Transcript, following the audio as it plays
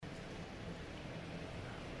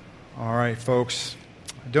All right, folks.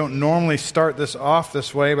 I don't normally start this off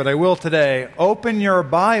this way, but I will today. Open your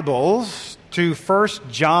Bibles to 1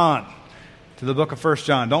 John, to the book of 1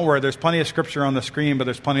 John. Don't worry, there's plenty of scripture on the screen, but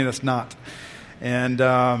there's plenty that's not. And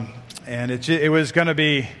it was going to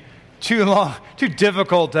be too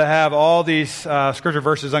difficult to have all these scripture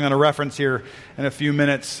verses I'm going to reference here in a few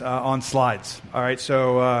minutes on slides. All right,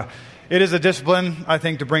 so it is a discipline, I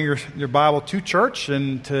think, to bring your Bible to church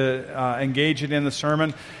and to engage it in the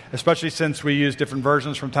sermon, especially since we use different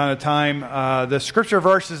versions from time to time. The scripture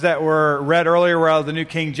verses that were read earlier were out of the New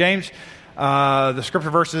King James. The scripture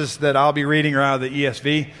verses that I'll be reading are out of the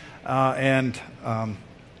ESV,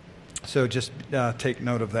 so just take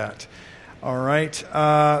note of that. All right,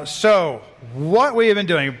 so what we have been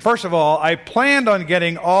doing, first of all, I planned on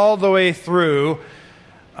getting all the way through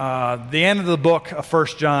the end of the book of 1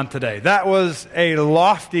 John today. That was a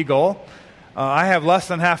lofty goal. I have less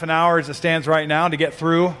than half an hour as it stands right now to get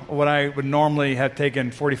through what I would normally have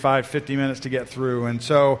taken 45, 50 minutes to get through. And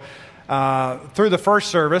so through the first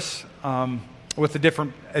service, with the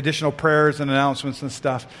different additional prayers and announcements and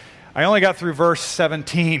stuff, I only got through verse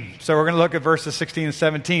 17. So we're going to look at verses 16 and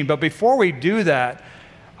 17. But before we do that,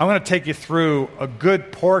 I'm going to take you through a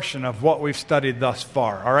good portion of what we've studied thus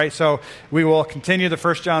far. All right, so we will continue the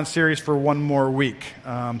 1 John series for one more week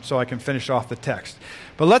so I can finish off the text.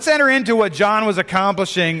 But let's enter into what John was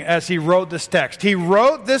accomplishing as he wrote this text. He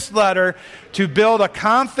wrote this letter to build a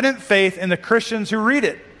confident faith in the Christians who read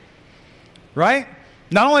it. Right?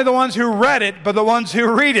 Not only the ones who read it, but the ones who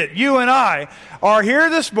read it. You and I are here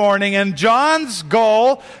this morning, and John's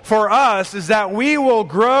goal for us is that we will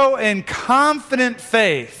grow in confident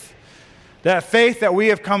faith, that faith that we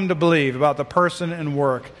have come to believe about the person and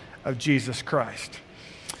work of Jesus Christ.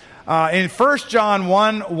 In 1 John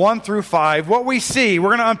 1 through 5, what we see, we're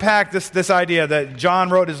going to unpack this idea that John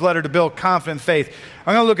wrote his letter to build confident faith.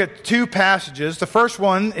 I'm going to look at two passages. The first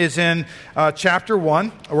one is in chapter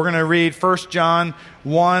 1. We're going to read 1 John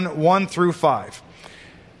 1 through 5.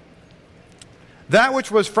 That which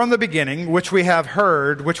was from the beginning, which we have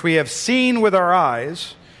heard, which we have seen with our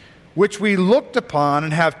eyes, which we looked upon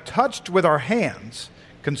and have touched with our hands,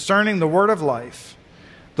 concerning the word of life.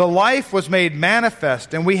 The life was made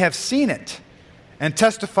manifest, and we have seen it, and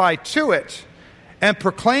testify to it, and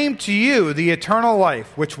proclaim to you the eternal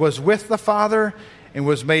life, which was with the Father, and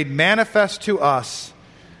was made manifest to us.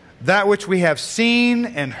 That which we have seen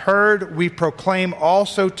and heard, we proclaim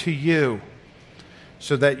also to you,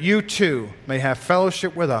 so that you too may have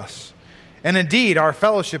fellowship with us. And indeed, our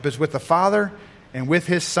fellowship is with the Father and with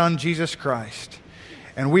His Son, Jesus Christ.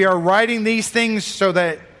 And we are writing these things so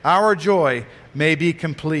that our joy may be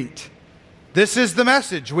complete. This is the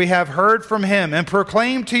message we have heard from Him and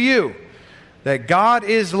proclaim to you, that God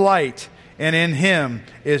is light, and in Him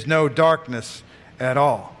is no darkness at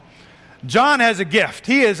all. John has a gift.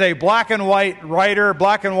 He is a black and white writer,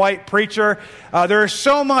 black and white preacher. There is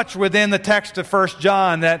so much within the text of 1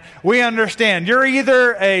 John that we understand. You're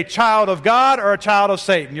either a child of God or a child of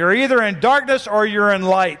Satan. You're either in darkness or you're in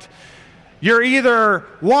light. You're either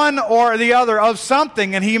one or the other of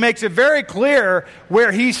something, and he makes it very clear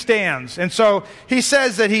where he stands. And so he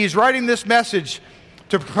says that he's writing this message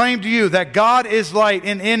to proclaim to you that God is light,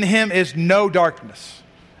 and in Him is no darkness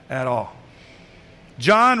at all.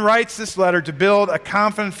 John writes this letter to build a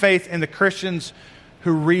confident faith in the Christians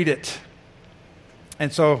who read it.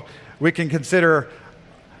 And so we can consider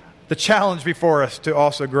the challenge before us to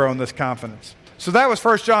also grow in this confidence. So that was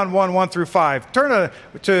 1 John 1 through 5. Turn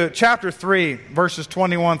to chapter 3, verses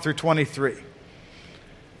 21 through 23.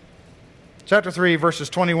 Chapter 3, verses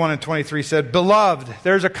 21 and 23 said, Beloved,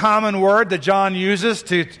 there's a common word that John uses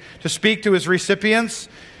to speak to his recipients.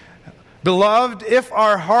 Beloved, if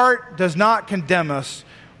our heart does not condemn us,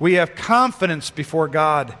 we have confidence before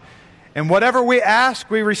God. And whatever we ask,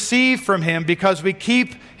 we receive from Him, because we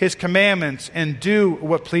keep His commandments and do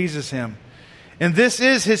what pleases Him. And this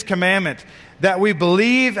is His commandment, that we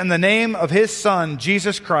believe in the name of His Son,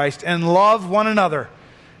 Jesus Christ, and love one another,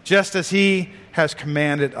 just as He has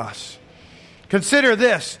commanded us. Consider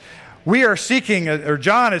this. We are seeking, or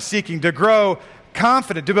John is seeking, to grow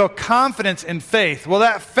confident, to build confidence in faith. Well,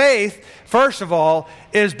 that faith, first of all,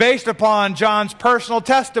 is based upon John's personal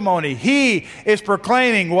testimony. He is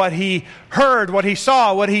proclaiming what he heard, what he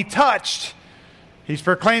saw, what he touched. He's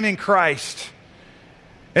proclaiming Christ.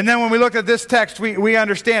 And then when we look at this text, we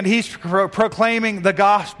understand he's proclaiming the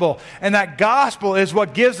gospel. And that gospel is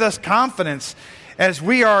what gives us confidence, as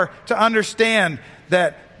we are to understand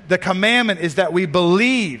that the commandment is that we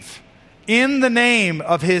believe in the name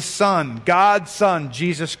of His Son, God's Son,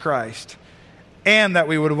 Jesus Christ, and that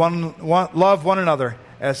we would love one another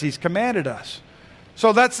as He's commanded us.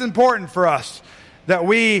 So that's important for us, that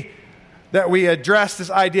we address this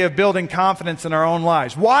idea of building confidence in our own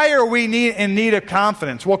lives. Why are we in need of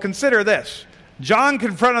confidence? Well, consider this. John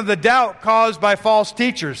confronted the doubt caused by false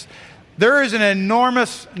teachers. There is an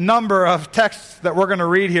enormous number of texts that we're going to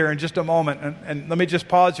read here in just a moment, and let me just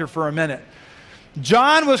pause here for a minute.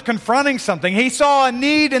 John was confronting something. He saw a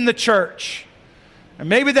need in the church, and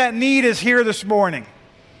maybe that need is here this morning.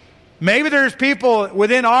 Maybe there's people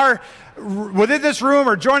within this room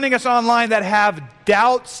or joining us online that have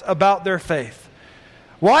doubts about their faith.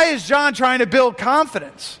 Why is John trying to build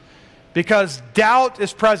confidence? Because doubt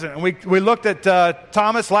is present. And we looked at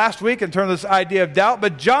Thomas last week in terms of this idea of doubt.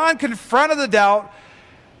 But John confronted the doubt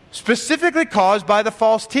specifically caused by the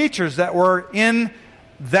false teachers that were in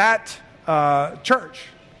that church.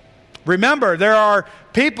 Remember, there are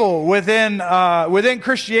people within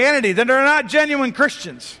Christianity that are not genuine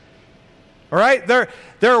Christians. All right?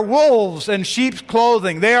 They're wolves in sheep's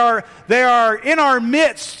clothing. They are in our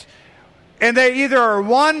midst. And they either are,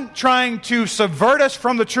 one, trying to subvert us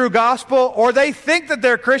from the true gospel, or they think that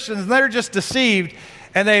they're Christians and they're just deceived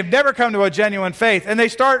and they've never come to a genuine faith. And they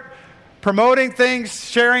start promoting things,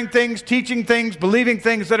 sharing things, teaching things, believing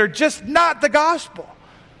things that are just not the gospel.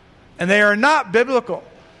 And they are not biblical.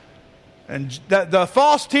 And the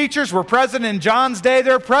false teachers were present in John's day.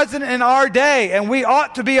 They're present in our day. And we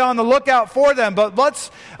ought to be on the lookout for them. But let's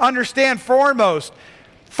understand foremost,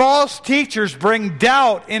 false teachers bring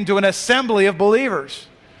doubt into an assembly of believers.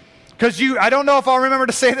 Because I don't know if I'll remember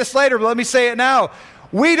to say this later, but let me say it now.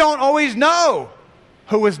 We don't always know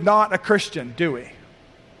who is not a Christian, do we?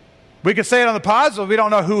 We could say it on the positive, we don't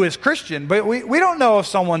know who is Christian, but we don't know if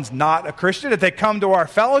someone's not a Christian. If they come to our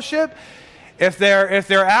fellowship, if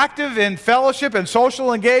they're active in fellowship and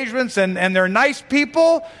social engagements and they're nice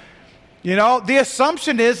people, you know, the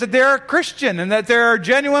assumption is that they're a Christian and that they're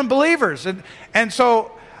genuine believers. And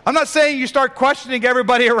so I'm not saying you start questioning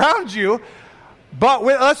everybody around you, but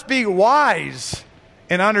let's be wise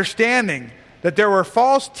in understanding that there were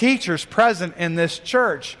false teachers present in this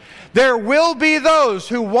church. There will be those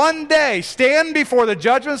who one day stand before the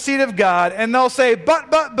judgment seat of God and they'll say,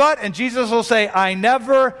 but, and Jesus will say, I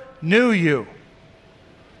never knew you.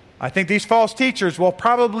 I think these false teachers will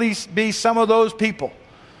probably be some of those people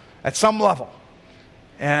at some level.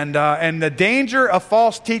 And the danger of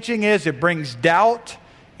false teaching is it brings doubt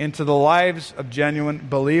into the lives of genuine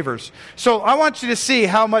believers. So I want you to see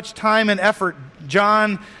how much time and effort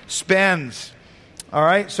John spends. All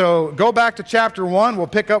right, so go back to chapter 1. We'll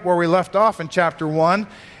pick up where we left off in chapter 1.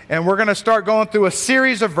 And we're going to start going through a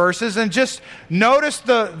series of verses. And just notice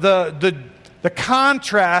the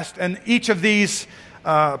contrast in each of these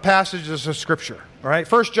passages of Scripture. All right,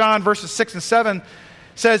 1 John verses 6 and 7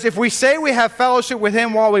 says, if we say we have fellowship with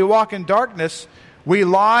him while we walk in darkness, we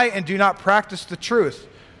lie and do not practice the truth.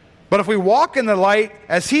 But if we walk in the light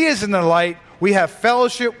as he is in the light, we have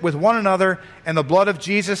fellowship with one another, and the blood of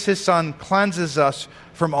Jesus, his Son, cleanses us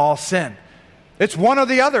from all sin. It's one or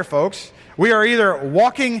the other, folks. We are either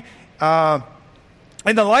walking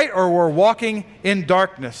in the light or we're walking in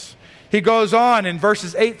darkness. He goes on in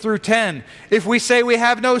verses 8 through 10. If we say we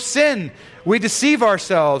have no sin, we deceive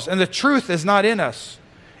ourselves, and the truth is not in us.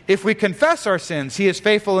 If we confess our sins, he is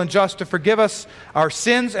faithful and just to forgive us our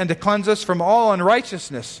sins and to cleanse us from all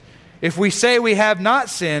unrighteousness. If we say we have not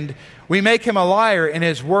sinned, we make him a liar, and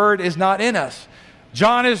his word is not in us.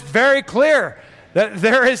 John is very clear that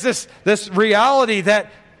there is this reality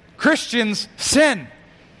that Christians sin.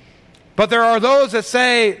 But there are those that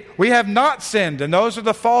say we have not sinned, and those are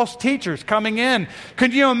the false teachers coming in.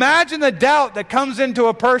 Could you imagine the doubt that comes into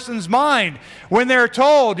a person's mind when they're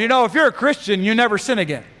told, you know, if you're a Christian, you never sin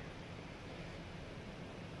again?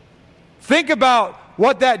 Think about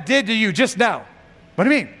what that did to you just now. What do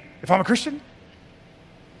you mean? If I'm a Christian,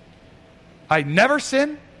 I never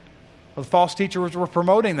sin? Well, the false teachers were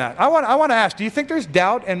promoting that. I want to ask, do you think there's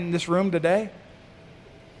doubt in this room today?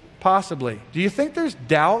 Possibly. Do you think there's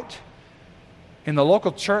doubt in the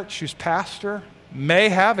local church whose pastor may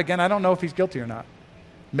have, again, I don't know if he's guilty or not,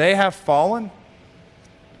 may have fallen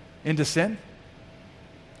into sin?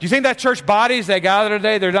 Do you think that church bodies that gather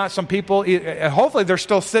today, they're not some people, hopefully they're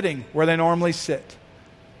still sitting where they normally sit.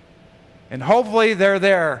 And hopefully they're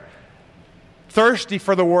there thirsty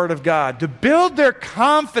for the Word of God, to build their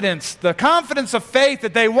confidence, the confidence of faith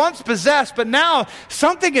that they once possessed, but now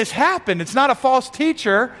something has happened. It's not a false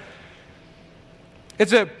teacher.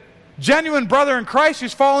 It's a genuine brother in Christ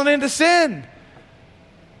who's fallen into sin.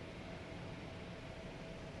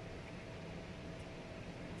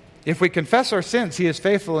 If we confess our sins, he is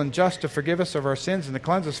faithful and just to forgive us of our sins and to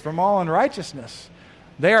cleanse us from all unrighteousness.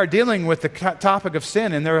 They are dealing with the topic of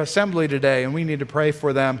sin in their assembly today, and we need to pray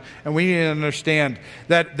for them. And we need to understand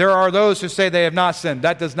that there are those who say they have not sinned.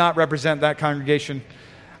 That does not represent that congregation.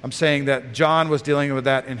 I'm saying that John was dealing with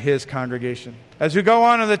that in his congregation. As we go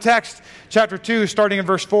on in the text, chapter 2, starting in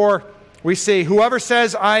verse 4, we see, whoever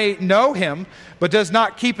says, I know him, but does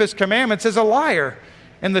not keep his commandments is a liar,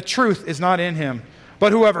 and the truth is not in him.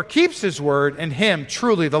 But whoever keeps his word, in him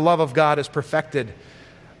truly the love of God is perfected.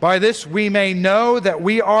 By this we may know that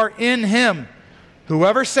we are in him.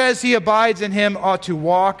 Whoever says he abides in him ought to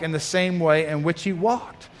walk in the same way in which he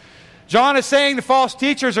walked. John is saying the false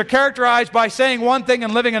teachers are characterized by saying one thing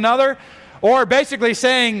and living another, or basically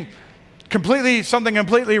saying something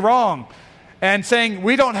completely wrong, and saying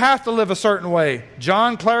we don't have to live a certain way.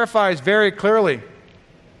 John clarifies very clearly.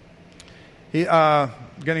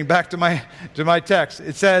 Getting back to my text,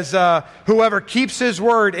 it says, whoever keeps his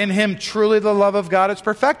word, in him truly the love of God is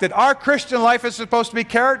perfected. Our Christian life is supposed to be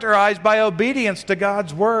characterized by obedience to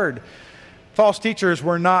God's word. False teachers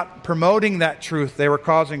were not promoting that truth. They were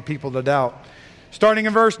causing people to doubt. Starting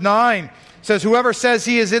in verse 9, it says, whoever says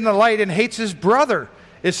he is in the light and hates his brother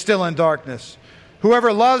is still in darkness.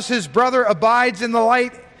 Whoever loves his brother abides in the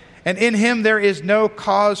light, and in him there is no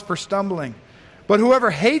cause for stumbling. But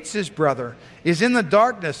whoever hates his brother is in the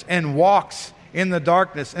darkness and walks in the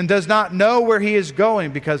darkness and does not know where he is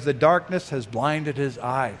going because the darkness has blinded his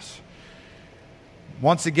eyes.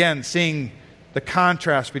 Once again, seeing the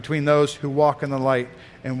contrast between those who walk in the light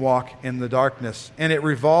and walk in the darkness. And it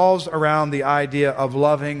revolves around the idea of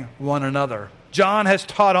loving one another. John has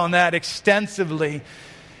taught on that extensively.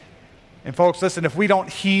 And folks, listen, if we don't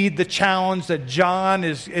heed the challenge that John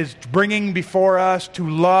is bringing before us to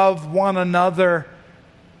love one another,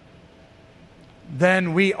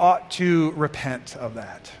 then we ought to repent of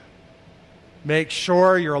that. Make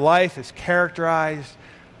sure your life is characterized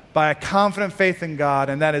by a confident faith in God,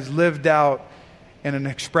 and that is lived out in an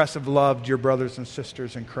expressive love to your brothers and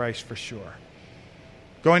sisters in Christ for sure.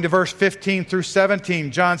 Going to verse 15 through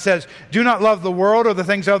 17, John says, do not love the world or the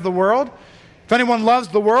things of the world. If anyone loves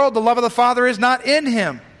the world, the love of the Father is not in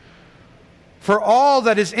him. For all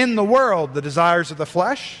that is in the world, the desires of the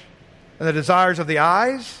flesh and the desires of the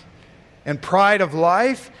eyes and pride of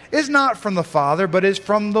life, is not from the Father, but is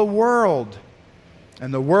from the world.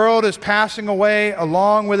 And the world is passing away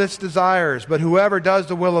along with its desires, but whoever does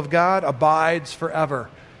the will of God abides forever.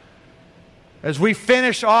 As we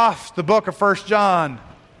finish off the book of 1 John,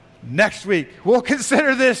 next week, we'll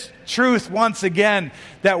consider this truth once again,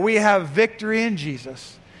 that we have victory in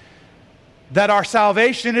Jesus, that our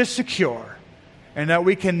salvation is secure, and that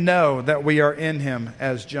we can know that we are in him,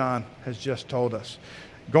 as John has just told us.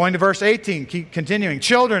 Going to verse 18, keep continuing.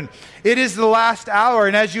 Children, it is the last hour,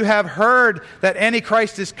 and as you have heard that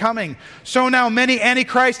Antichrist is coming, so now many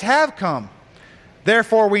Antichrists have come.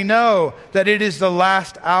 Therefore we know that it is the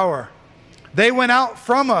last hour. They went out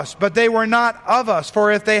from us, but they were not of us.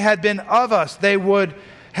 For if they had been of us, they would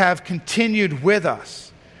have continued with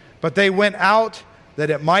us. But they went out that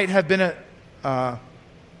it might have been that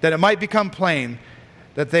it might become plain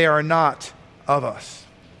that they are not of us.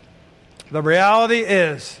 The reality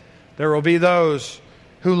is there will be those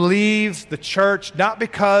who leave the church not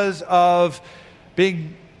because of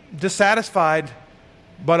being dissatisfied,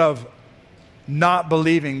 but of not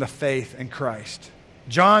believing the faith in Christ.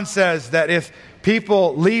 John says that if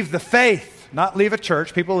people leave the faith, not leave a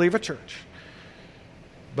church, people leave a church.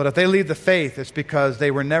 But if they leave the faith, it's because they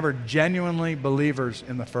were never genuinely believers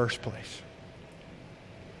in the first place.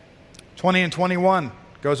 20 and 21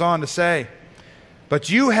 goes on to say, but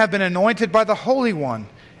you have been anointed by the Holy One,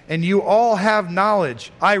 and you all have knowledge.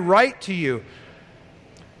 I write to you,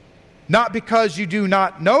 not because you do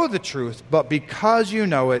not know the truth, but because you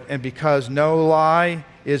know it, and because no lie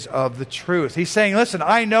is of the truth. He's saying, listen,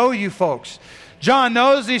 I know you folks. John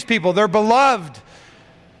knows these people. They're beloved.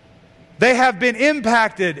 They have been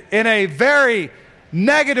impacted in a very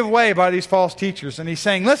negative way by these false teachers. And he's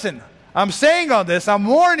saying, listen, I'm saying all this. I'm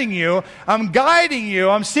warning you. I'm guiding you.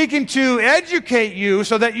 I'm seeking to educate you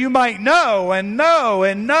so that you might know and know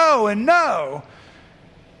and know and know.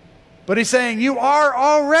 But he's saying you are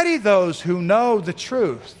already those who know the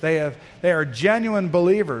truth. They are genuine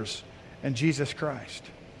believers in Jesus Christ.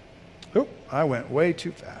 Oop, I went way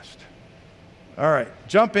too fast. All right,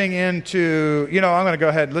 jumping into, I'm going to go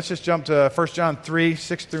ahead. Let's just jump to 1 John 3,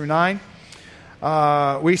 6 through 9.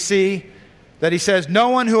 We see that he says, no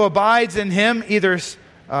one who abides in him either,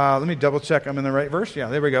 let me double check I'm in the right verse. Yeah,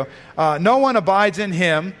 there we go. No one abides in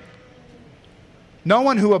him. No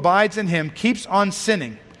one who abides in him keeps on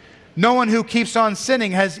sinning. No one who keeps on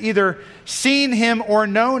sinning has either seen him or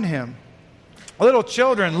known him. Little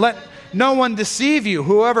children, let no one deceive you.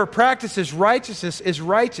 Whoever practices righteousness is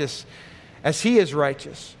righteous as he is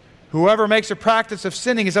righteous. Whoever makes a practice of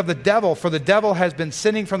sinning is of the devil, for the devil has been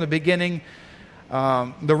sinning from the beginning.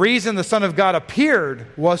 The reason the Son of God appeared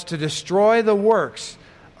was to destroy the works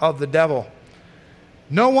of the devil.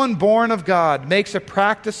 No one born of God makes a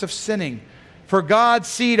practice of sinning, for God's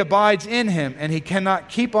seed abides in him, and he cannot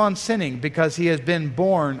keep on sinning because he has been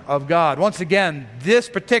born of God. Once again, this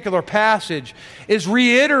particular passage is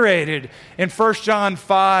reiterated in 1 John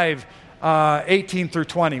 5, 18 through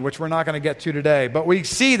 20, which we're not going to get to today. But we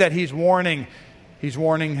see that he's warning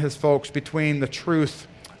his folks between the truth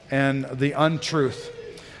and the untruth.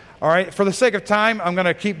 All right, for the sake of time, I'm going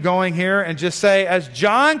to keep going here and just say, as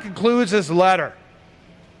John concludes his letter,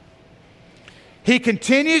 he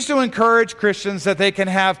continues to encourage Christians that they can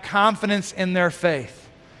have confidence in their faith.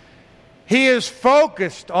 He is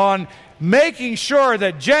focused on making sure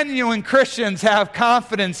that genuine Christians have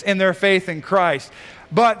confidence in their faith in Christ.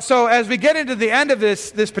 But so as we get into the end of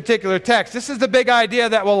this particular text, this is the big idea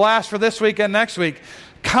that will last for this week and next week.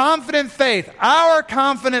 Confident faith, our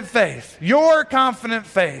confident faith, your confident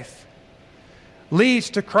faith, leads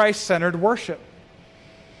to Christ-centered worship.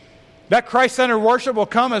 That Christ-centered worship will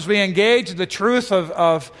come as we engage the truth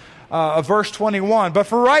of verse 21. But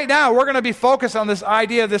for right now, we're going to be focused on this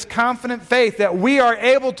idea of this confident faith that we are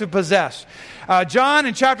able to possess. John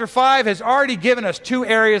in chapter 5 has already given us two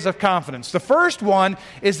areas of confidence. The first one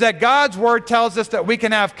is that God's Word tells us that we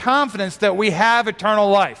can have confidence that we have eternal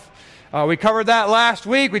life. We covered that last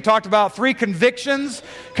week. We talked about 3 convictions.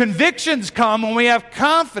 Convictions come when we have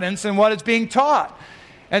confidence in what is being taught.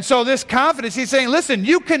 And so this confidence, he's saying, listen,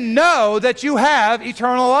 you can know that you have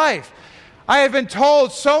eternal life. I have been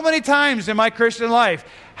told so many times in my Christian life,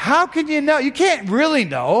 how can you know? You can't really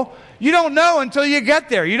know. You don't know until you get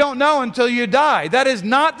there. You don't know until you die. That is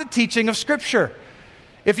not the teaching of Scripture.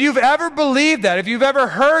 If you've ever believed that, if you've ever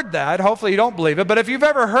heard that, hopefully you don't believe it, but if you've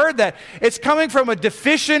ever heard that, it's coming from a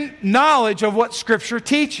deficient knowledge of what Scripture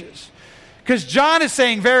teaches. Because John is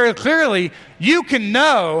saying very clearly, you can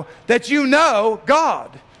know that you know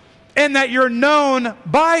God and that you're known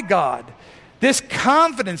by God. This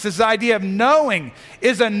confidence, this idea of knowing,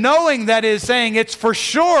 is a knowing that is saying it's for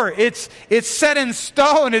sure, it's set in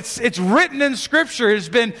stone, it's written in Scripture,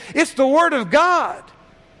 it's the Word of God.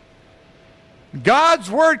 God's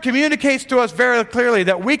Word communicates to us very clearly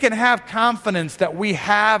that we can have confidence that we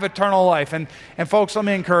have eternal life. And folks, let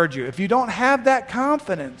me encourage you, if you don't have that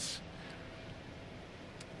confidence,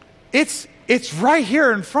 it's right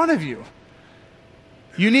here in front of you.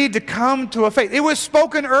 You need to come to a faith. It was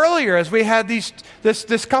spoken earlier as we had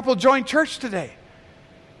this couple join church today.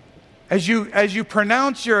 As you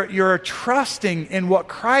pronounce your trusting in what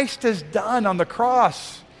Christ has done on the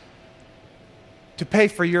cross to pay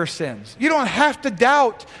for your sins. You don't have to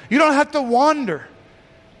doubt. You don't have to wonder.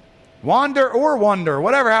 Wander or wonder,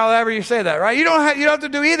 however you say that, right? You don't have to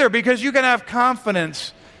do either, because you can have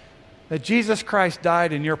confidence that Jesus Christ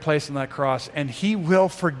died in your place on that cross, and He will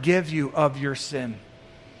forgive you of your sin.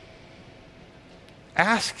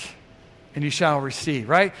 Ask and you shall receive,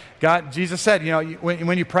 right? Jesus said,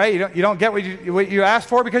 when you pray, you don't get what you ask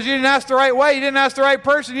for because you didn't ask the right way, you didn't ask the right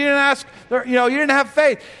person, you didn't have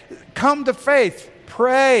faith. Come to faith,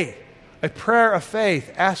 pray a prayer of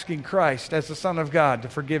faith, asking Christ as the Son of God to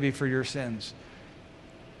forgive you for your sins.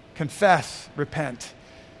 Confess, repent,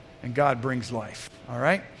 and God brings life, all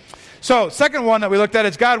right? So, second one that we looked at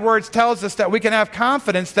is God's Word tells us that we can have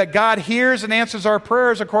confidence that God hears and answers our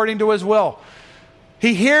prayers according to His will.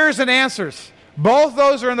 He hears and answers. Both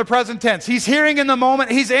those are in the present tense. He's hearing in the moment.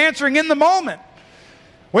 He's answering in the moment.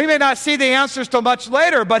 We may not see the answers till much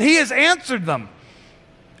later, but He has answered them.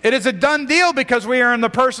 It is a done deal because we are in the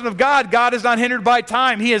person of God. God is not hindered by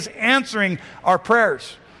time. He is answering our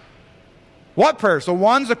prayers. What prayers? The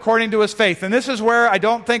ones according to His faith. And this is where I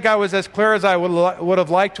don't think I was as clear as I would have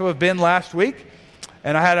liked to have been last week.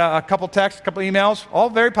 And I had a couple texts, a couple emails, all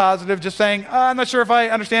very positive, just saying, I'm not sure if I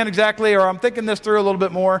understand exactly, or I'm thinking this through a little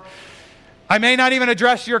bit more. I may not even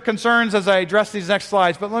address your concerns as I address these next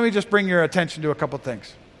slides, but let me just bring your attention to a couple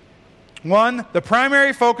things. One, the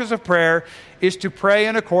primary focus of prayer is to pray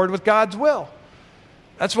in accord with God's will.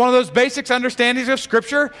 That's one of those basic understandings of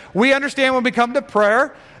Scripture. We understand when we come to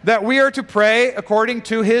prayer that we are to pray according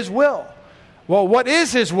to His will. Well, what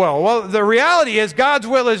is His will? Well, the reality is God's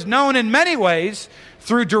will is known in many ways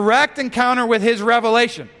through direct encounter with His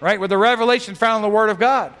revelation, right? With the revelation found in the Word of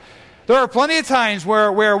God. There are plenty of times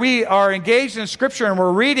where we are engaged in Scripture and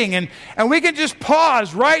we're reading and we can just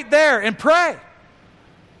pause right there and pray.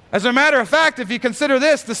 As a matter of fact, if you consider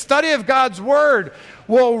this, the study of God's Word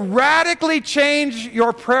will radically change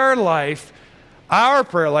your prayer life our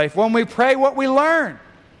prayer life when we pray what we learn.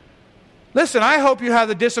 Listen, I hope you have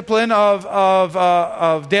the discipline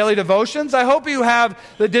of daily devotions. I hope you have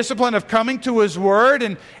the discipline of coming to His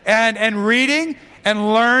Word and reading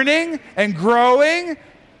and learning and growing.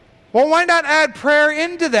 Well, why not add prayer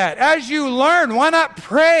into that? As you learn, why not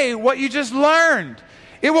pray what you just learned?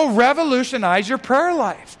 It will revolutionize your prayer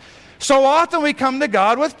life. So often we come to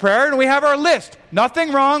God with prayer and we have our list.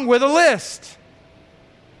 Nothing wrong with a list.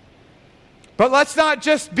 But let's not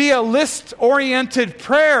just be a list-oriented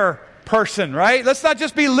prayer person, right? Let's not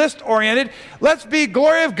just be list-oriented. Let's be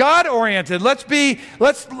glory of God-oriented. Let's be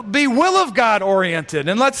will of God-oriented.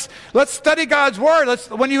 And let's study God's Word.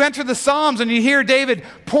 When you enter the Psalms and you hear David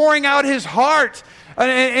pouring out his heart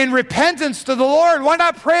in repentance to the Lord, why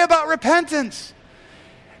not pray about repentance?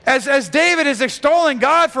 As David is extolling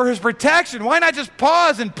God for His protection, why not just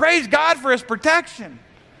pause and praise God for His protection?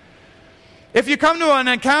 If you come to an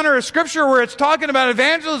encounter of Scripture where it's talking about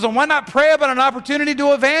evangelism, why not pray about an opportunity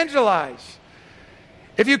to evangelize?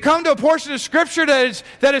 If you come to a portion of Scripture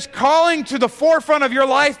that is calling to the forefront of your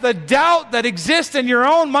life the doubt that exists in your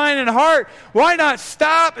own mind and heart, why not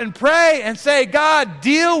stop and pray and say, God,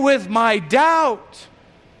 deal with my doubt?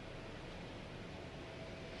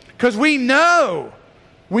 Because we know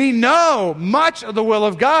much of the will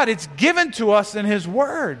of God. It's given to us in His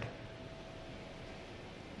Word.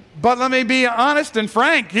 But let me be honest and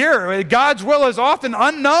frank here. God's will is often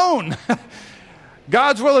unknown.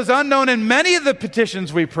 God's will is unknown in many of the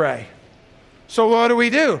petitions we pray. So what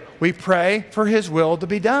do? We pray for His will to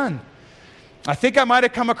be done. I think I might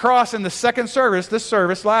have come across in the second service, this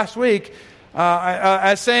service last week,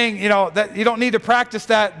 as saying, that you don't need to practice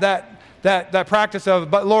that practice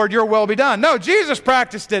of, but Lord, your will be done. No, Jesus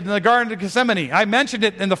practiced it in the Garden of Gethsemane. I mentioned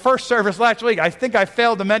it in the first service last week. I think I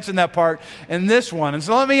failed to mention that part in this one. And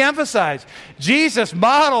so let me emphasize, Jesus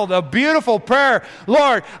modeled a beautiful prayer.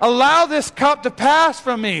 Lord, allow this cup to pass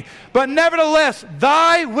from me, but nevertheless,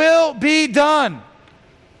 thy will be done.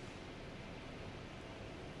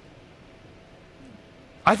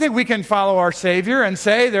 I think we can follow our Savior and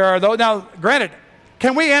say there are those. Now, granted,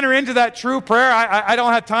 can we enter into that true prayer? I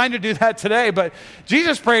don't have time to do that today, but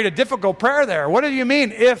Jesus prayed a difficult prayer there. What do you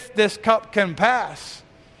mean, if this cup can pass?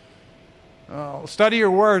 Study your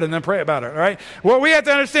Word and then pray about it, all right? What we have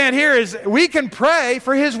to understand here is we can pray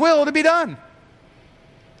for His will to be done.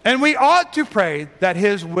 And we ought to pray that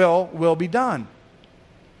His will be done.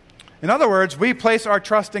 In other words, we place our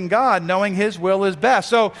trust in God knowing His will is best.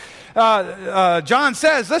 So John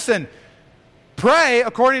says, listen, pray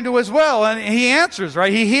according to His will, and He answers,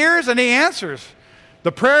 right? He hears and He answers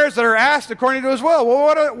the prayers that are asked according to His will.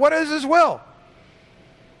 Well, what is His will?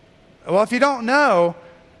 Well, if you don't know,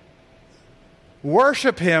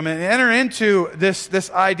 worship Him and enter into this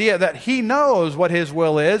idea that He knows what His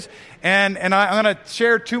will is. And I'm going to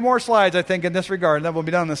share two more slides, I think, in this regard, and then we'll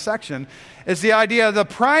be done in this section. Is the idea the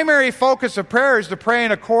primary focus of prayer is to pray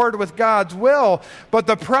in accord with God's will, but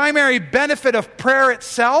the primary benefit of prayer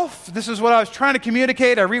itself, this is what I was trying to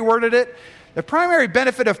communicate, I reworded it, the primary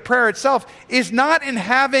benefit of prayer itself is not in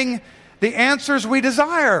having the answers we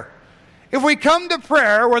desire. If we come to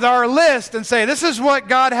prayer with our list and say, this is what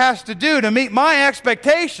God has to do to meet my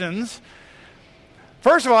expectations,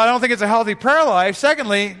 first of all, I don't think it's a healthy prayer life.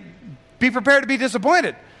 Secondly, be prepared to be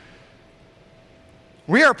disappointed.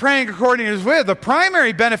 We are praying according to His will. The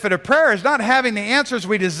primary benefit of prayer is not having the answers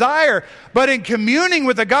we desire, but in communing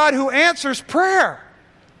with the God who answers prayer.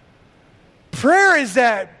 Prayer is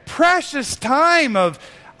that precious time of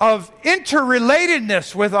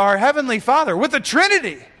interrelatedness with our Heavenly Father, with the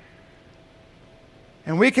Trinity.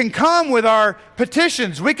 And we can come with our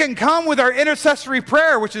petitions. We can come with our intercessory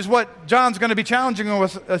prayer, which is what John's going to be challenging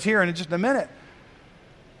us here in just a minute.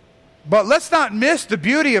 But let's not miss the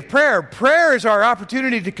beauty of prayer. Prayer is our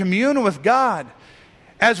opportunity to commune with God.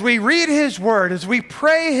 As we read His Word, as we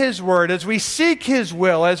pray His Word, as we seek His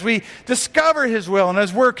will, as we discover His will, and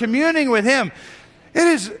as we're communing with Him, it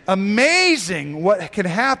is amazing what can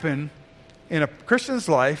happen in a Christian's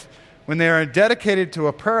life when they are dedicated to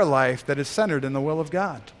a prayer life that is centered in the will of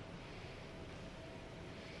God.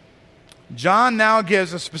 John now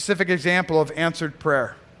gives a specific example of answered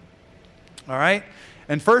prayer. All right?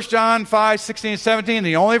 In 1 John 5, 16 and 17,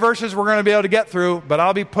 the only verses we're going to be able to get through, but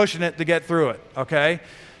I'll be pushing it to get through it, okay?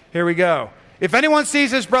 Here we go. If anyone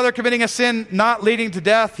sees his brother committing a sin not leading to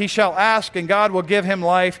death, he shall ask, and God will give him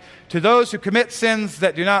life. To those who commit sins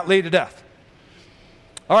that do not lead to death.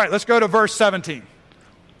 All right, let's go to verse 17.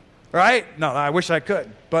 Right? No, I wish I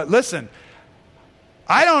could. But listen,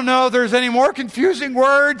 I don't know if there's any more confusing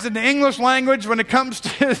words in the English language when it comes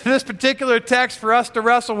to this particular text for us to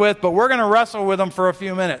wrestle with, but we're going to wrestle with them for a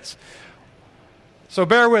few minutes. So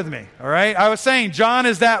bear with me, all right? I was saying John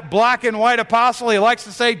is that black and white apostle. He likes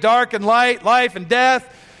to say dark and light, life and death,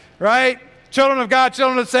 right? Children of God,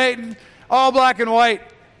 children of Satan, all black and white.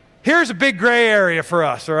 Here's a big gray area for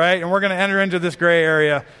us, all right? And we're going to enter into this gray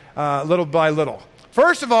area little by little.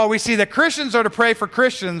 First of all, we see that Christians are to pray for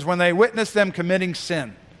Christians when they witness them committing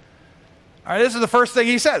sin. All right, this is the first thing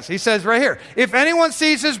he says. He says right here, if anyone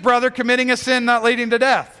sees his brother committing a sin not leading to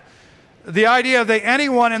death. The idea of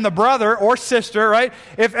anyone in the brother or sister, right?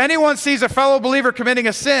 If anyone sees a fellow believer committing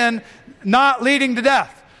a sin not leading to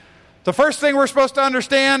death. The first thing we're supposed to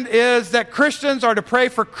understand is that Christians are to pray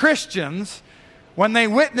for Christians when they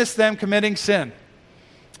witness them committing sin.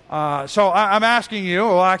 So I'm asking you,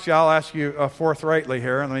 well, actually, I'll ask you forthrightly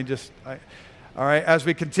here. And let me all right, as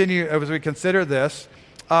we consider this,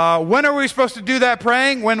 when are we supposed to do that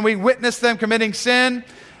praying? When we witness them committing sin?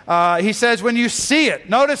 He says, when you see it.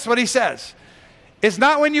 Notice what he says. It's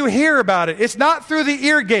not when you hear about it. It's not through the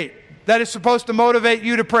ear gate that is supposed to motivate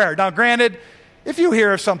you to prayer. Now, granted, if you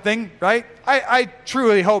hear of something, right, I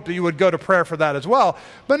truly hope that you would go to prayer for that as well.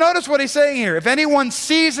 But notice what he's saying here. If anyone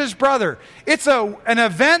sees his brother, it's an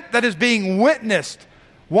event that is being witnessed.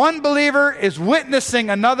 One believer is witnessing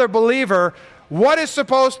another believer. What is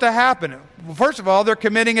supposed to happen? First of all, they're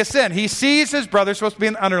committing a sin. He sees his brother, supposed to be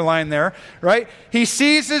an underline there, right? He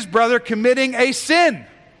sees his brother committing a sin.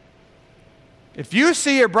 If you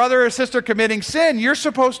see a brother or sister committing sin, you're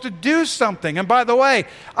supposed to do something. And by the way,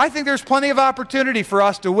 I think there's plenty of opportunity for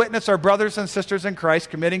us to witness our brothers and sisters in Christ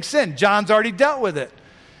committing sin. John's already dealt with it.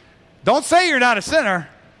 Don't say you're not a sinner.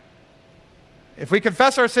 If we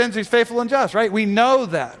confess our sins, he's faithful and just, right? We know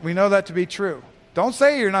that. We know that to be true. Don't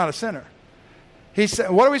say you're not a sinner. He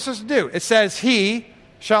said, what are we supposed to do? It says, he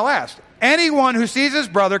shall ask. Anyone who sees his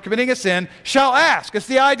brother committing a sin shall ask. It's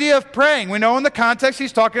the idea of praying. We know in the context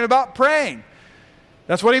he's talking about praying.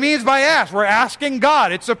 That's what he means by ask. We're asking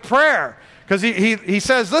God. It's a prayer. Because he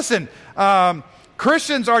says, listen,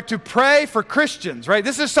 Christians are to pray for Christians, right?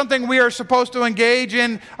 This is something we are supposed to engage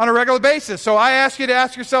in on a regular basis. So I ask you to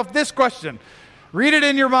ask yourself this question. Read it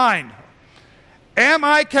in your mind. Am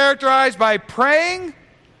I characterized by praying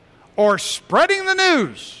or spreading the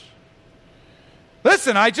news?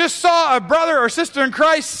 Listen, I just saw a brother or sister in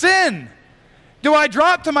Christ sin. Do I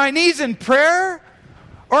drop to my knees in prayer?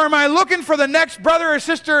 Or am I looking for the next brother or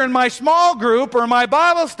sister in my small group or my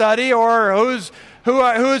Bible study or who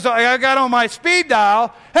I got on my speed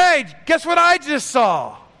dial? Hey, guess what I just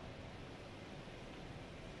saw?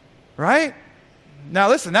 Right? Now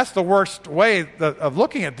listen, that's the worst way of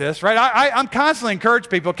looking at this, right? I'm constantly encourage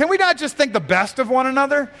people, can we not just think the best of one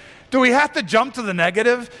another? Do we have to jump to the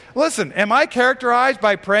negative? Listen, am I characterized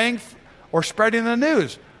by praying or spreading the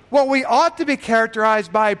news? Well, we ought to be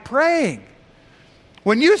characterized by praying.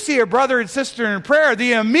 When you see a brother and sister in prayer,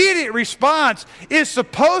 the immediate response is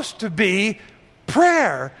supposed to be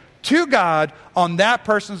prayer to God on that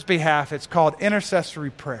person's behalf. It's called intercessory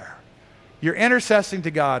prayer. You're intercessing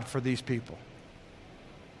to God for these people.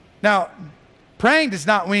 Now, praying does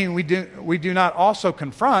not mean we do not also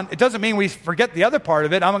confront. It doesn't mean we forget the other part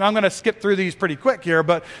of it. I'm going to skip through these pretty quick here,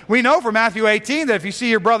 but we know from Matthew 18 that if you see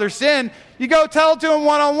your brother sin, you go tell it to him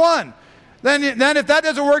one-on-one. Then if that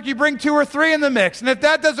doesn't work, you bring 2 or 3 in the mix. And if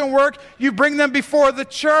that doesn't work, you bring them before the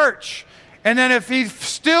church. And then if he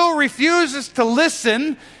still refuses to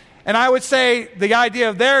listen, and I would say the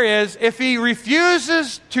idea there is, if he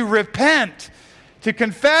refuses to repent, to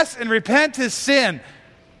confess and repent his sin,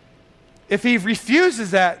 if he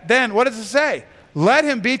refuses that, then what does it say? Let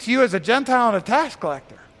him be to you as a Gentile and a tax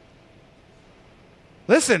collector.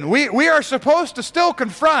 Listen, we are supposed to still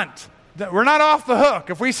confront. We're not off the hook.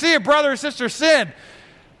 If we see a brother or sister sin,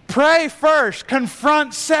 pray first,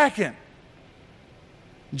 confront second.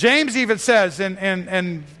 James even says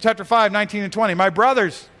in chapter 5, 19 and 20, my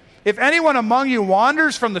brothers, if anyone among you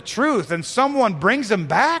wanders from the truth and someone brings him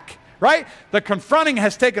back, right? The confronting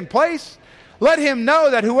has taken place. Let him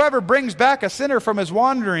know that whoever brings back a sinner from his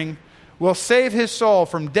wandering will save his soul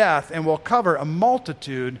from death and will cover a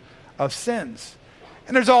multitude of sins.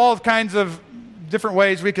 And there's all kinds of different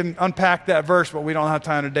ways we can unpack that verse, but we don't have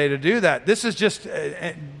time today to do that. This is just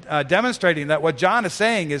demonstrating that what John is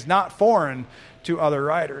saying is not foreign to other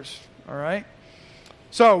writers. All right?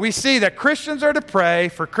 So we see that Christians are to pray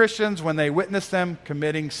for Christians when they witness them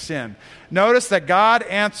committing sin. Notice that God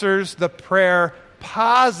answers the prayer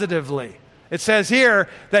positively. It says here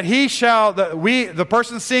that the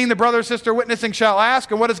person seeing the brother or sister witnessing shall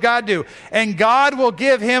ask, and what does God do? And God will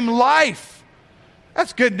give him life.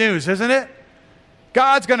 That's good news, isn't it?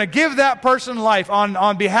 God's going to give that person life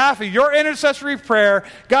on behalf of your intercessory prayer.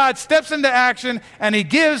 God steps into action and he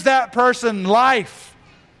gives that person life.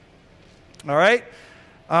 All right?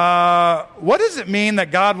 What does it mean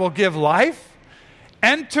that God will give life?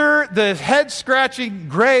 Enter the head-scratching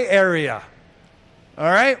gray area. All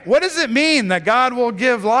right? What does it mean that God will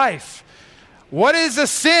give life? What is a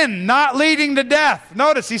sin not leading to death?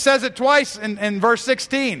 Notice he says it twice in verse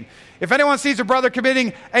 16. If anyone sees a brother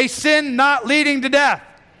committing a sin not leading to death.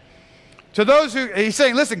 To those who, he's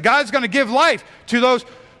saying, listen, God's going to give life to those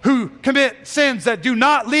who commit sins that do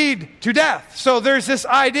not lead to death. So there's this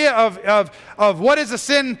idea of what is a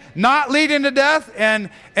sin not leading to death and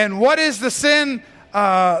what is the sin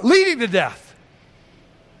leading to death.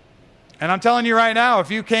 And I'm telling you right now, if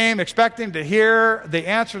you came expecting to hear the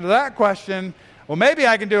answer to that question, well, maybe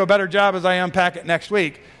I can do a better job as I unpack it next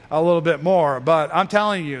week a little bit more. But I'm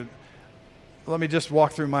telling you, let me just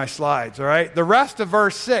walk through my slides, all right? The rest of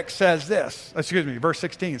verse 6 says this. Verse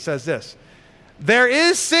 16 says this. There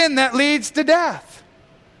is sin that leads to death.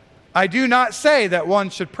 I do not say that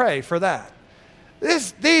one should pray for that.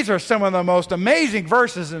 These are some of the most amazing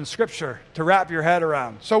verses in Scripture to wrap your head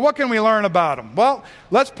around. So what can we learn about them? Well,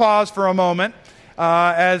 let's pause for a moment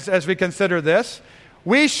as we consider this.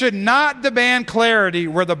 We should not demand clarity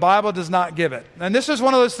where the Bible does not give it. And this is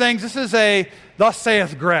one of those things, this is a thus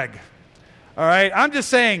saith Greg. All right? I'm just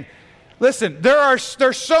saying, listen,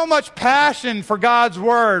 there's so much passion for God's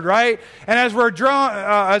Word, right? And as we're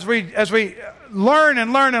as we learn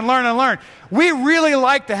and learn, we really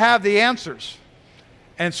like to have the answers.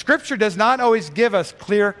 And Scripture does not always give us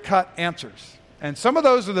clear-cut answers. And some of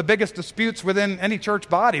those are the biggest disputes within any church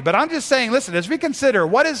body. But I'm just saying, listen, as we consider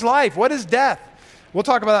what is life, what is death, we'll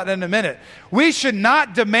talk about that in a minute. We should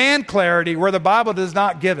not demand clarity where the Bible does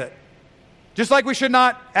not give it. Just like we should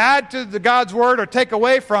not add to God's Word or take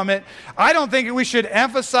away from it, I don't think we should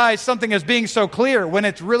emphasize something as being so clear when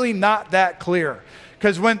it's really not that clear.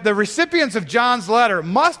 Because when the recipients of John's letter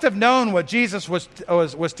must have known what Jesus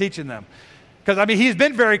was teaching them. Because, I mean, he's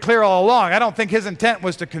been very clear all along. I don't think his intent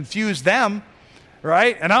was to confuse them,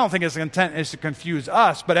 right? And I don't think his intent is to confuse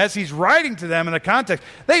us. But as he's writing to them in the context,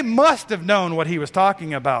 they must have known what he was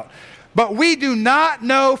talking about. But we do not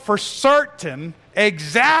know for certain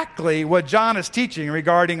exactly what John is teaching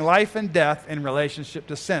regarding life and death in relationship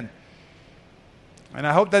to sin. And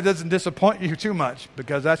I hope that doesn't disappoint you too much,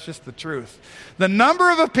 because that's just the truth. The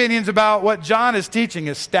number of opinions about what John is teaching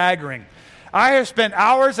is staggering. I have spent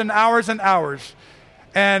hours and hours and hours.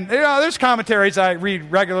 And, there's commentaries I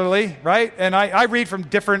read regularly, right? And I read from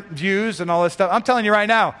different views and all this stuff. I'm telling you right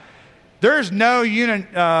now, there's no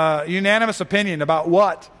unanimous opinion about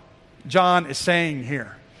what John is saying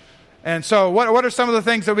here. And so what are some of the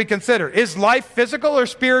things that we consider? Is life physical or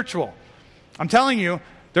spiritual? I'm telling you,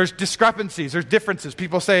 there's discrepancies, there's differences.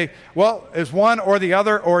 People say, well, is one or the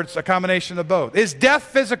other, or it's a combination of both. Is death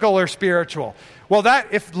physical or spiritual? Well,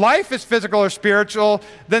 if life is physical or spiritual,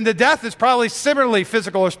 then the death is probably similarly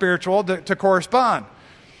physical or spiritual to correspond.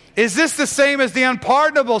 Is this the same as the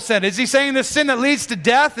unpardonable sin? Is he saying the sin that leads to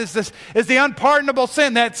death is the unpardonable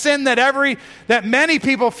sin, that sin that many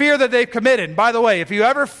people fear that they've committed? And by the way, if you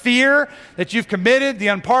ever fear that you've committed the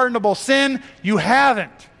unpardonable sin, you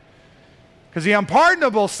haven't. Because the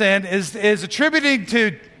unpardonable sin is attributing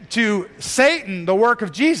to Satan the work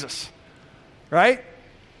of Jesus, right?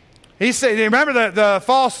 He said, remember the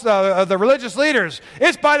false, the religious leaders,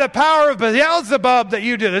 it's by the power of Beelzebub that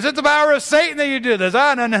you do this. It's the power of Satan that you do this.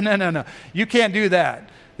 No. You can't do that.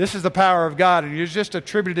 This is the power of God, and you just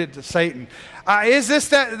attributed it to Satan. Is this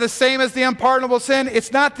the same as the unpardonable sin?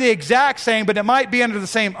 It's not the exact same, but it might be under the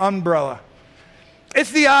same umbrella.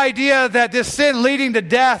 It's the idea that this sin leading to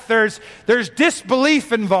death, there's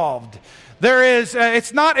disbelief involved.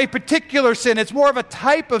 It's not a particular sin, it's more of a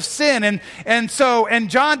type of sin. And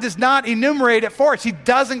John does not enumerate it for us. He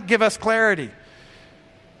doesn't give us clarity.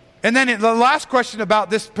 And then the last question about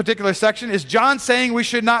this particular section is John saying we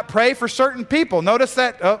should not pray for certain people. Notice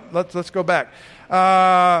that, let's go back.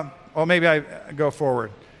 Maybe I go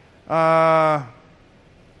forward. No,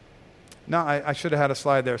 I should have had a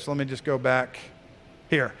slide there, so let me just go back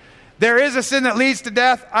here. There is a sin that leads to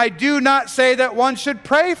death. I do not say that one should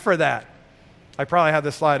pray for that. I probably have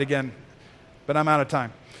this slide again, but I'm out of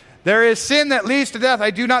time. There is sin that leads to death. I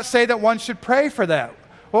do not say that one should pray for that.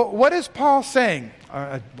 Well, what is Paul saying?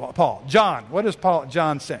 John. What is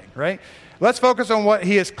John saying, right? Let's focus on what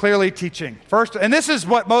he is clearly teaching. First, and this is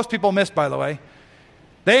what most people miss, by the way.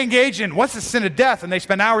 They engage in what's the sin of death, and they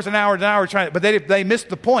spend hours and hours and hours trying, but they miss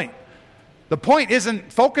the point. The point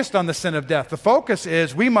isn't focused on the sin of death. The focus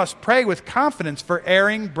is we must pray with confidence for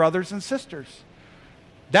erring brothers and sisters.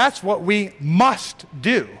 That's what we must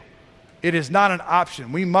do. It is not an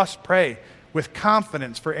option. We must pray with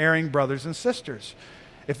confidence for erring brothers and sisters.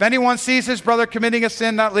 If anyone sees his brother committing a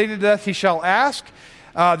sin not leading to death, he shall ask.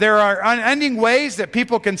 There are unending ways that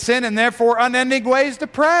people can sin and therefore unending ways to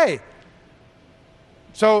pray.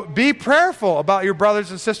 So be prayerful about your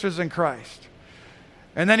brothers and sisters in Christ.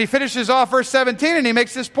 And then he finishes off verse 17 and he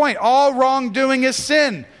makes this point. All wrongdoing is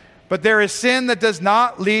sin, but there is sin that does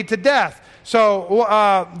not lead to death.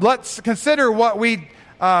 So let's consider what we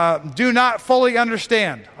do not fully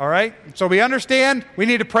understand, all right? So we understand we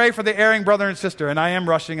need to pray for the erring brother and sister. And I am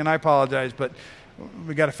rushing and I apologize, but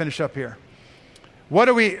we got to finish up here.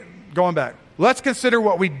 Going back, let's consider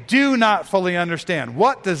what we do not fully understand.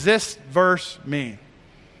 What does this verse mean?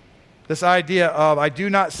 This idea of, I do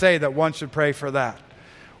not say that one should pray for that.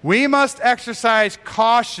 We must exercise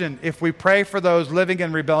caution if we pray for those living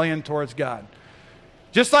in rebellion towards God.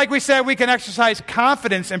 Just like we said we can exercise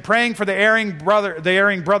confidence in praying for the erring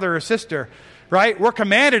brother or sister, right? We're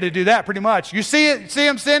commanded to do that pretty much. You see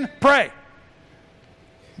him sin? Pray.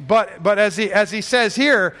 But as he says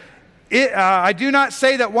here, I do not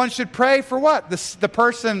say that one should pray for what? The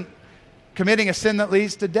person committing a sin that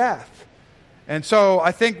leads to death. And so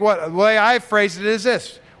I think the way I phrased it is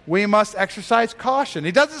this. We must exercise caution.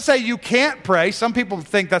 He doesn't say you can't pray. Some people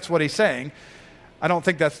think that's what he's saying. I don't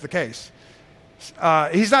think that's the case.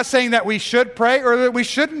 He's not saying that we should pray or that we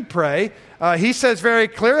shouldn't pray. He says very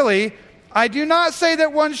clearly, I do not say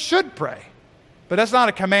that one should pray. But that's not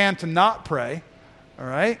a command to not pray. All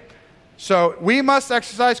right? So we must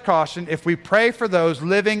exercise caution if we pray for those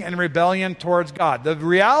living in rebellion towards God. The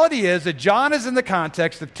reality is that John is in the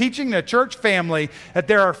context of teaching the church family that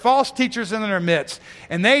there are false teachers in their midst.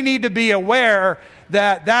 And they need to be aware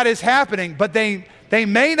that that is happening. But they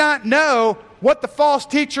may not know what the false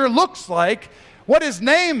teacher looks like, what his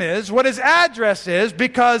name is, what his address is,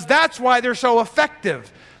 because that's why they're so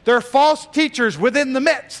effective. They're false teachers within the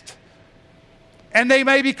midst. And they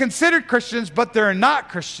may be considered Christians, but they're not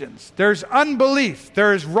Christians. There's unbelief.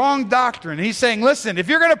 There's wrong doctrine. He's saying, listen, if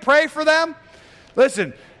you're going to pray for them,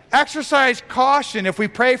 listen, exercise caution if we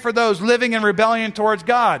pray for those living in rebellion towards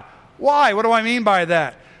God. Why? What do I mean by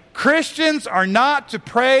that? Christians are not to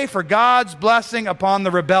pray for God's blessing upon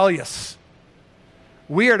the rebellious.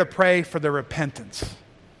 We are to pray for the repentance.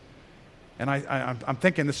 And I'm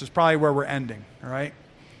thinking this is probably where we're ending, all right?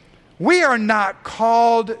 We are not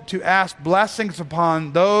called to ask blessings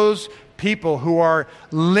upon those people who are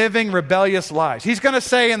living rebellious lives. He's going to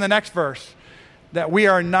say in the next verse that we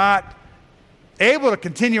are not able to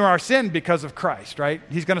continue our sin because of Christ, right?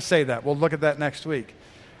 He's going to say that. We'll look at that next week.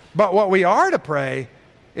 But what we are to pray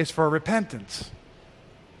is for repentance.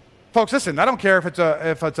 Folks, listen, I don't care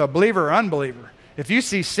if it's a believer or unbeliever. If you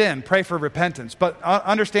see sin, pray for repentance. But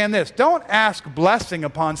understand this. Don't ask blessing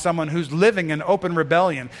upon someone who's living in open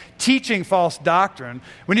rebellion, teaching false doctrine.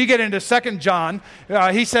 When you get into 2 John,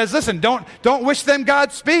 he says, listen, don't wish them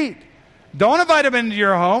Godspeed. Don't invite them into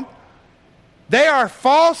your home. They are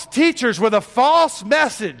false teachers with a false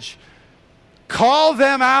message. Call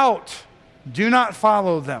them out. Do not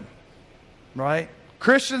follow them. Right?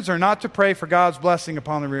 Christians are not to pray for God's blessing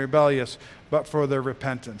upon the rebellious, but for their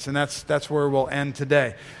repentance. And that's where we'll end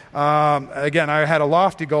today. Again, I had a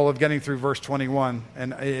lofty goal of getting through verse 21,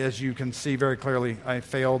 and as you can see very clearly, I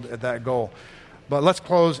failed at that goal. But let's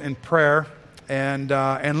close in prayer, and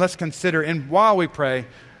let's consider, while we pray,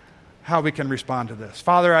 how we can respond to this.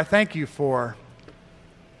 Father, I thank you for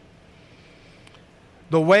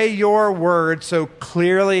the way your word so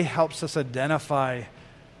clearly helps us identify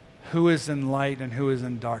who is in light and who is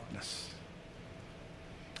in darkness.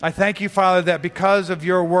 I thank you, Father, that because of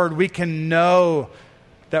your word, we can know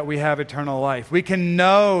that we have eternal life. We can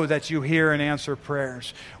know that you hear and answer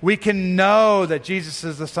prayers. We can know that Jesus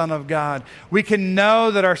is the Son of God. We can know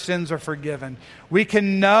that our sins are forgiven. We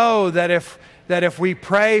can know that if we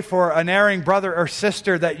pray for an erring brother or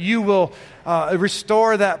sister, that you will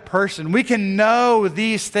restore that person. We can know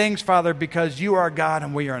these things, Father, because you are God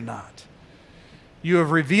and we are not. You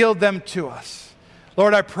have revealed them to us.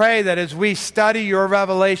 Lord, I pray that as we study your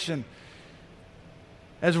revelation,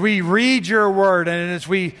 as we read your word, and as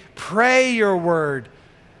we pray your word,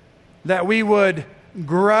 that we would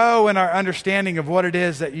grow in our understanding of what it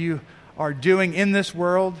is that you are doing in this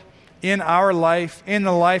world, in our life, in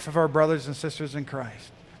the life of our brothers and sisters in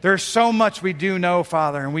Christ. There's so much we do know,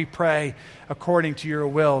 Father, and we pray according to your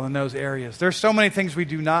will in those areas. There's so many things we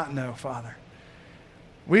do not know, Father.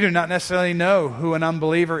 We do not necessarily know who an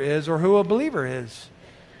unbeliever is or who a believer is.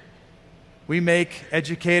 We make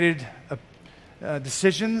educated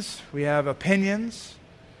decisions. We have opinions.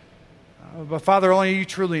 But Father, only you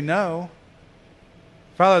truly know.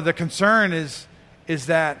 Father, the concern is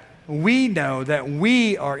that we know that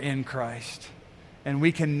we are in Christ. And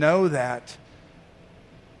we can know that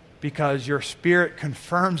because your Spirit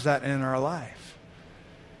confirms that in our life.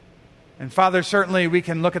 And Father, certainly we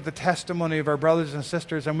can look at the testimony of our brothers and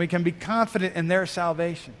sisters and we can be confident in their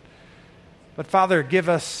salvation. But Father, give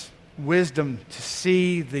us wisdom to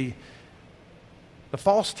see the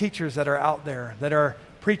false teachers that are out there, that are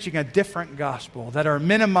preaching a different gospel, that are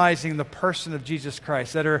minimizing the person of Jesus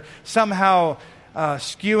Christ, that are somehow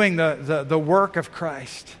skewing the work of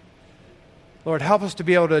Christ. Lord, help us to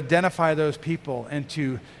be able to identify those people and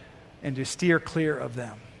to steer clear of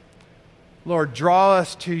them. Lord, draw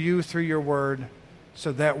us to you through your word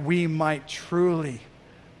so that we might truly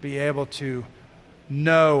be able to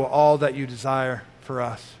know all that you desire for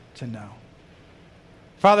us to know.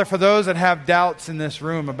 Father, for those that have doubts in this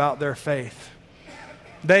room about their faith,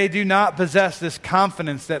 they do not possess this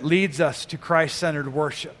confidence that leads us to Christ-centered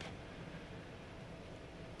worship.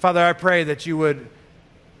 Father, I pray that you would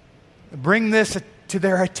bring this to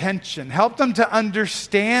their attention. Help them to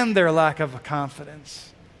understand their lack of confidence.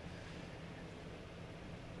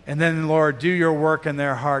 And then, Lord, do your work in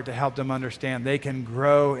their heart to help them understand they can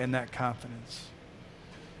grow in that confidence.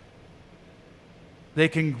 They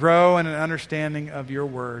can grow in an understanding of your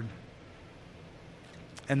word.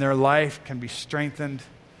 And their life can be strengthened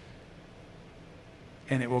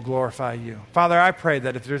and it will glorify you. Father, I pray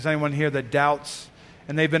that if there's anyone here that doubts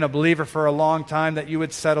and they've been a believer for a long time, that you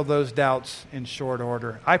would settle those doubts in short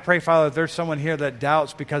order. I pray, Father, if there's someone here that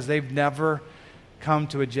doubts because they've never come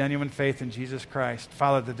to a genuine faith in Jesus Christ,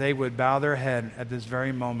 Father, that they would bow their head at this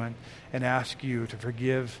very moment and ask you to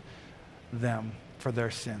forgive them for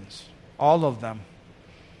their sins. All of them.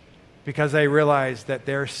 Because they realize that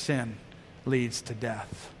their sin leads to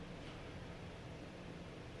death.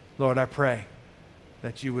 Lord, I pray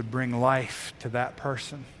that you would bring life to that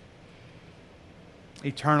person.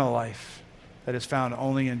 Eternal life that is found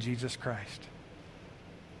only in Jesus Christ.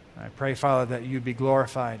 I pray, Father, that you'd be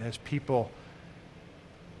glorified as people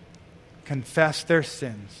confess their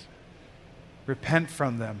sins, repent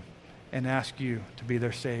from them, and ask you to be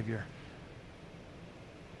their Savior.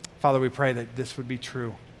 Father, we pray that this would be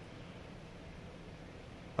true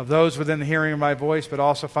of those within the hearing of my voice, but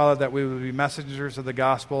also, Father, that we would be messengers of the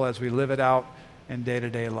gospel as we live it out in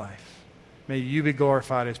day-to-day life. May you be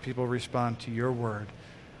glorified as people respond to your word.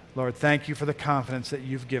 Lord, thank you for the confidence that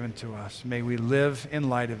you've given to us. May we live in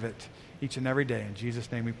light of it each and every day. In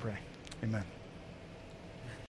Jesus' name we pray. Amen.